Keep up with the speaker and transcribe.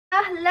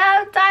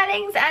Hello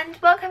darlings and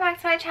welcome back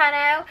to my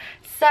channel.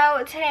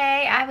 So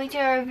today I will do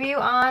a review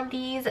on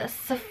these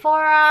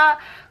Sephora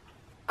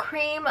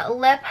cream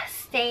lip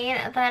stain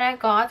that I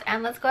got,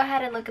 and let's go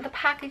ahead and look at the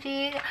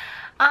packaging.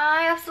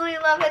 I absolutely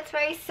love it. It's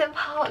very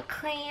simple,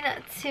 clean,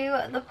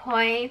 to the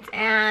point,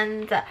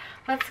 and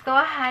let's go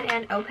ahead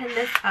and open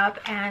this up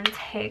and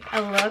take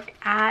a look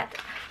at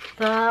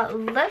the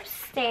lip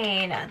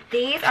stain.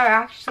 These are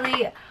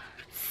actually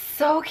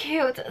so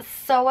cute,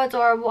 so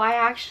adorable. I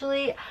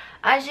actually,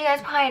 as you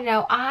guys probably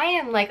know, I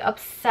am like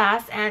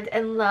obsessed and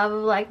in love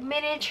with like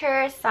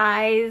miniature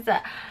size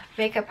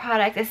makeup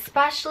products,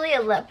 especially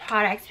lip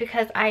products,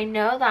 because I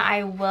know that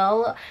I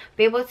will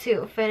be able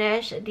to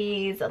finish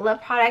these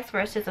lip products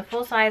versus a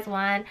full-size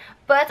one,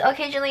 but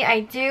occasionally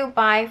I do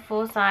buy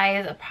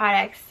full-size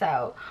products.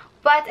 So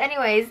but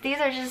anyways, these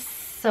are just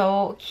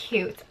so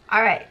cute.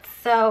 All right,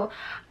 so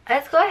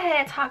let's go ahead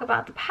and talk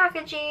about the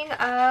packaging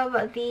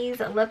of these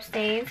lip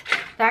stains.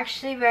 They're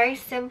actually very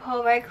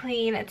simple, very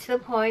clean, to the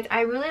point.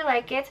 I really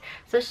like it,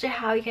 especially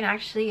how you can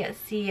actually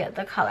see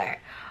the color.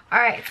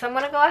 Alright, so I'm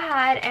going to go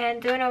ahead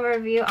and do an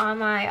overview on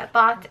my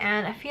thoughts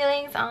and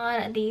feelings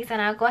on these,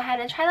 and I'll go ahead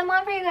and try them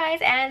on for you guys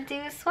and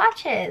do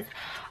swatches.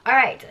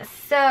 Alright,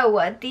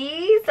 so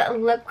these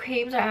lip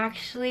creams are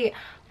actually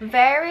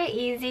very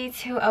easy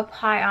to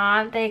apply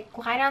on. They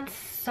glide on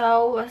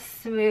so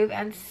smooth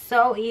and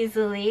so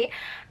easily,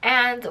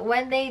 and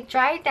when they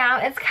dry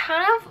down, it's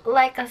kind of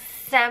like a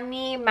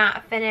semi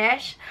matte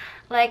finish.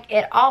 Like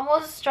it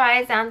almost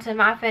dries down to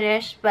matte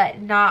finish,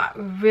 but not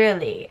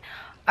really.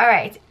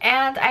 Alright,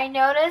 and I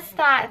noticed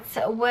that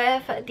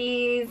with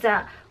these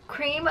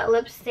cream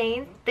lip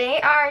stains, they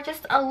are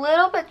just a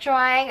little bit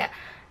drying,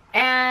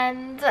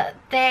 and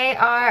they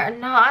are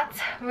not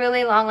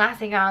really long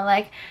lasting on.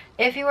 Like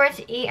if you were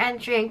to eat and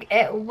drink,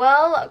 it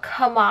will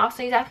come off,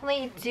 so you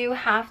definitely do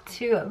have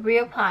to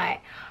reapply.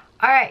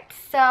 Alright,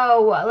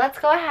 so let's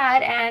go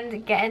ahead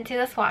and get into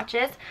the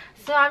swatches.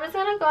 So I'm just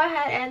going to go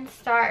ahead and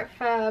start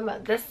from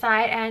this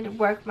side and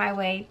work my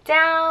way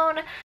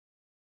down.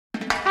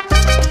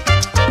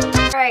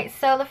 Alright,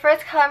 so the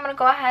first color I'm going to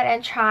go ahead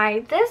and try.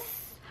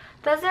 This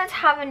doesn't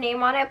have a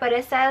name on it, but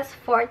it says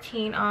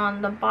 14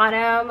 on the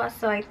bottom,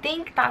 so I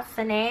think that's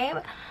the name.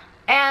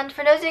 And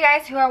for those of you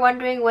guys who are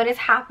wondering what is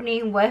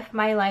happening with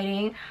my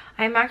lighting,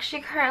 I'm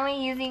actually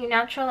currently using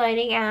natural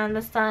lighting, and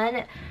the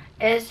sun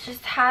is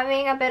just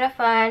having a bit of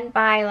fun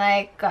by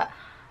like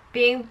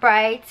being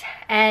bright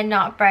and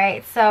not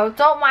bright, so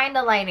don't mind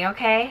the lighting,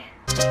 okay?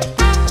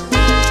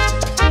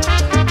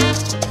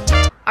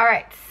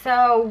 Alright,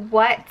 so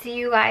what do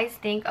you guys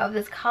think of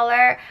this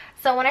color?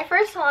 So when I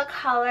first saw the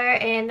color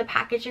in the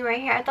packaging right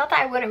here, I thought that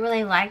I wouldn't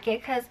really like it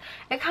because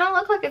it kind of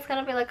looked like it's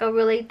going to be like a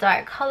really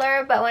dark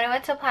color, but when I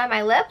went to apply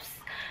my lips,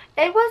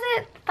 it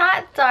wasn't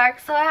that dark,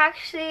 so I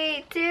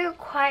actually do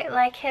quite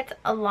like it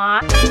a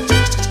lot.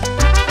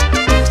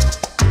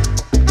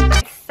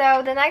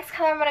 So the next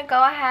color I'm going to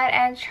go ahead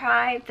and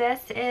try,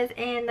 this is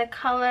in the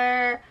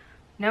color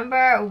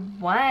number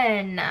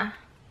 1.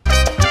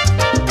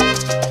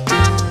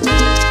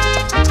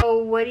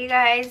 So what do you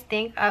guys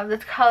think of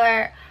this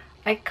color?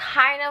 I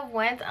kind of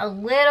went a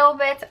little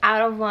bit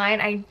out of line.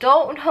 I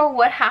don't know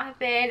what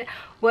happened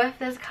with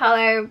this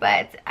color,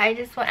 but I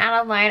just went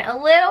out of line a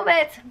little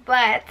bit.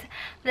 But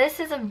this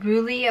is a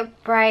really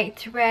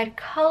bright red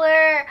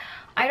color.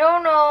 I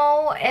don't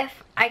know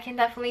if I can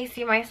definitely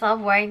see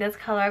myself wearing this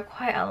color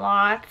quite a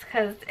lot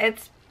because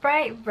it's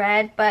bright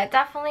red, but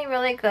definitely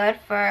really good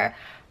for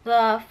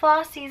the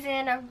fall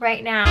season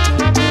right now.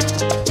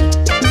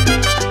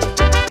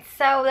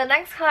 So the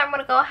next color I'm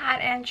going to go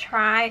ahead and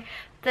try,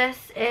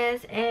 this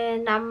is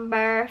in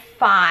number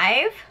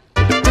 5.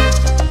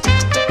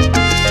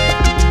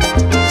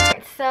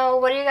 So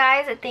what do you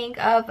guys think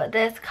of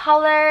this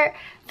color?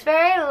 It's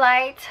very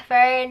light,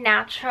 very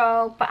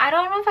natural, but I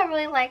don't know if I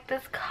really like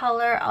this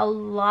color a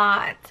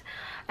lot.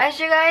 As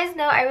you guys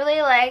know, I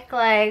really like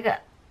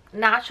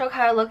natural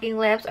color looking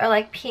lips or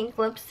like pink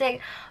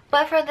lipstick,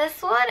 but for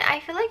this one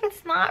I feel like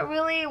it's not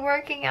really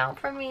working out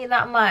for me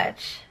that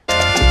much.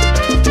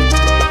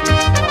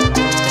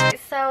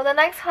 So the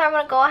next color I'm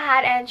going to go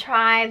ahead and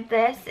try,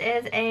 this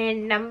is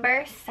in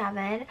number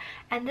 7,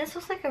 and this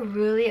was like a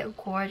really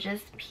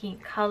gorgeous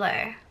pink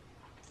color.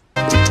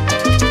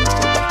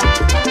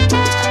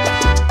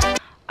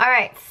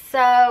 Alright,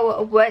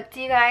 so what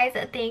do you guys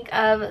think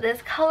of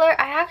this color?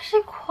 I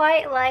actually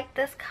quite like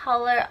this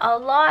color a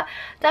lot.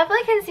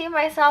 Definitely can see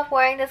myself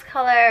wearing this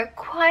color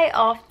quite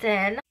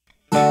often.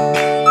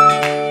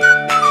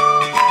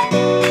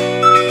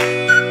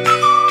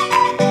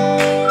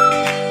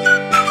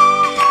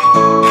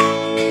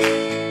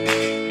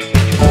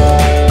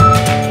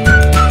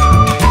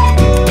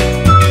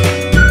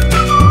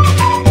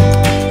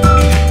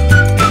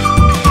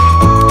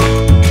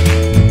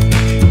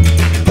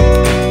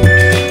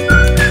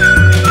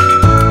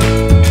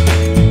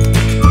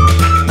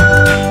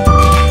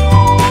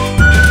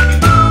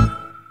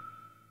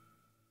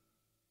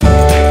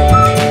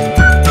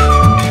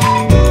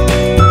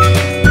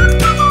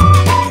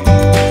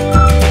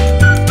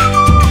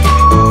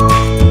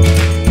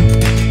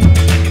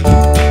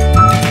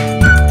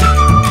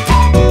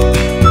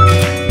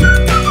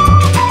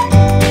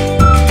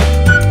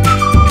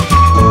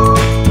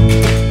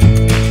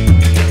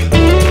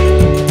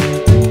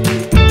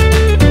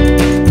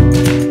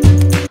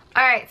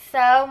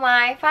 so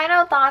my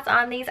final thoughts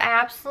on these, I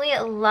absolutely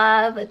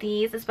love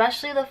these,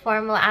 especially the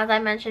formula. As I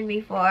mentioned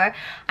before,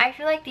 I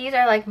feel like these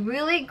are like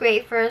really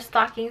great for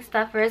stocking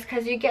stuffers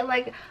because you get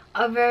like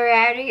a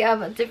variety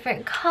of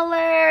different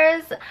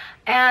colors,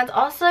 and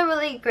also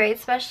really great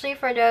especially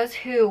for those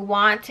who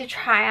want to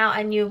try out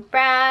a new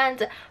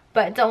brand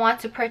but don't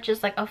want to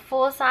purchase like a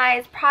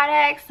full-size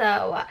product.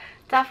 So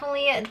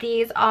definitely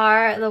these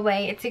are the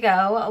way to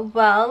go.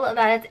 Well,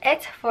 that is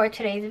it for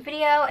today's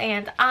video,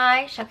 and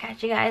I shall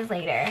catch you guys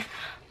later.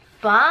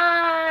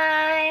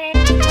 Bye!